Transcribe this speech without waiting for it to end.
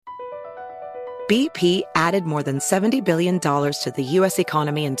BP added more than $70 billion to the U.S.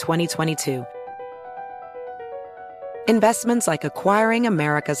 economy in 2022. Investments like acquiring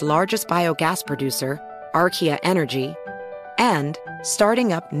America's largest biogas producer, Archaea Energy, and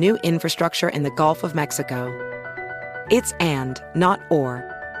starting up new infrastructure in the Gulf of Mexico. It's and, not or.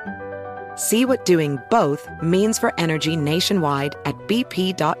 See what doing both means for energy nationwide at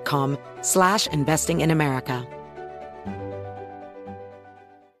bp.com/investing in America.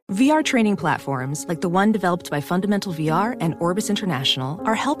 VR training platforms, like the one developed by Fundamental VR and Orbis International,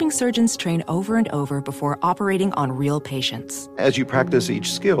 are helping surgeons train over and over before operating on real patients. As you practice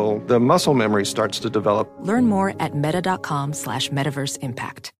each skill, the muscle memory starts to develop. Learn more at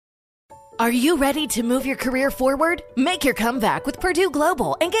meta.com/metaverseimpact. Are you ready to move your career forward? Make your comeback with Purdue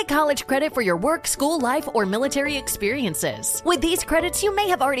Global and get college credit for your work, school, life, or military experiences. With these credits, you may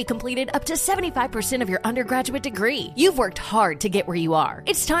have already completed up to 75% of your undergraduate degree. You've worked hard to get where you are.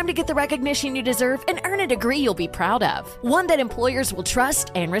 It's time to get the recognition you deserve and earn a degree you'll be proud of. One that employers will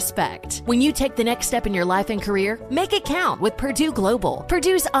trust and respect. When you take the next step in your life and career, make it count with Purdue Global,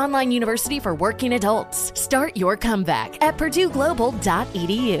 Purdue's online university for working adults. Start your comeback at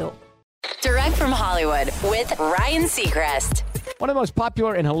purdueglobal.edu. Direct from Hollywood with Ryan Seacrest. One of the most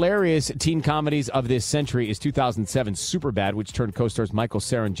popular and hilarious teen comedies of this century is 2007's Superbad, which turned co-stars Michael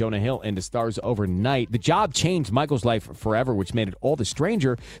Cera and Jonah Hill into stars overnight. The job changed Michael's life forever, which made it all the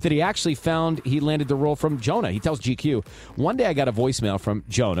stranger that he actually found he landed the role from Jonah. He tells GQ, "One day I got a voicemail from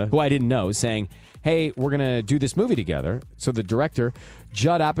Jonah, who I didn't know, saying, 'Hey, we're going to do this movie together.' So the director,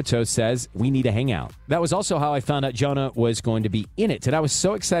 Judd Apatow, says, 'We need to hang out.' That was also how I found out Jonah was going to be in it. And I was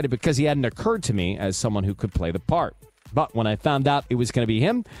so excited because he hadn't occurred to me as someone who could play the part. But when I found out it was going to be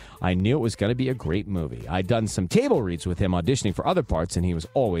him, I knew it was going to be a great movie. I'd done some table reads with him auditioning for other parts, and he was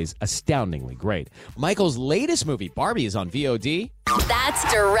always astoundingly great." Michael's latest movie, Barbie, is on VOD.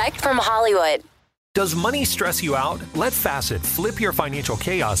 That's Direct from Hollywood. Does money stress you out? Let Facet flip your financial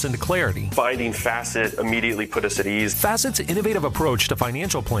chaos into clarity. Finding Facet immediately put us at ease. Facet's innovative approach to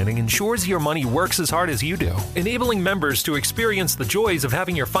financial planning ensures your money works as hard as you do, enabling members to experience the joys of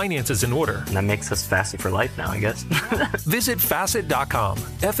having your finances in order. And that makes us Facet for life now, I guess. Visit Facet.com,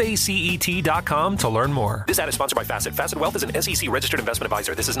 FACET.com to learn more. This ad is sponsored by Facet. Facet Wealth is an SEC-registered investment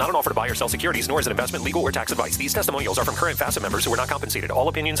advisor. This is not an offer to buy or sell securities, nor is it investment, legal, or tax advice. These testimonials are from current Facet members who are not compensated. All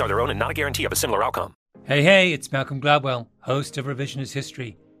opinions are their own and not a guarantee of a similar outcome. Hey, it's Malcolm Gladwell, host of Revisionist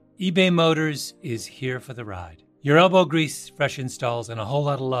History. eBay Motors is here for the ride. Your elbow grease, fresh installs, and a whole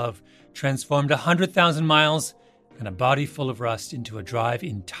lot of love transformed 100,000 miles and a body full of rust into a drive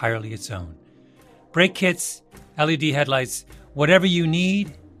entirely its own. Brake kits, LED headlights, whatever you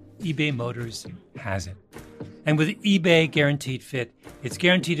need, eBay Motors has it. And with eBay Guaranteed Fit, it's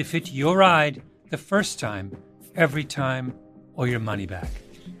guaranteed to fit your ride the first time, every time, or your money back.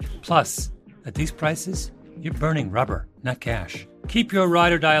 Plus, at these prices, you're burning rubber, not cash. Keep your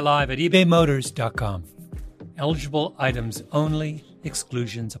ride or die alive at ebaymotors.com. Eligible items only.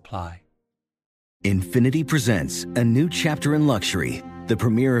 Exclusions apply. Infiniti presents a new chapter in luxury, the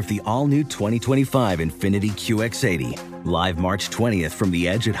premiere of the all-new 2025 Infiniti QX80, live March 20th from the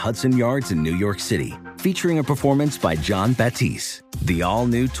Edge at Hudson Yards in New York City, featuring a performance by John Batiste. The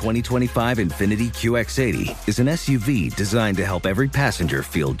all-new 2025 Infiniti QX80 is an SUV designed to help every passenger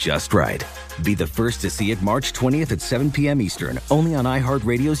feel just right. Be the first to see it March 20th at 7 p.m. Eastern, only on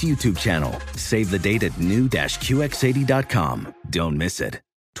iHeartRadio's YouTube channel. Save the date at new-QX80.com. Don't miss it.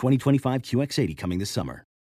 2025 QX80 coming this summer.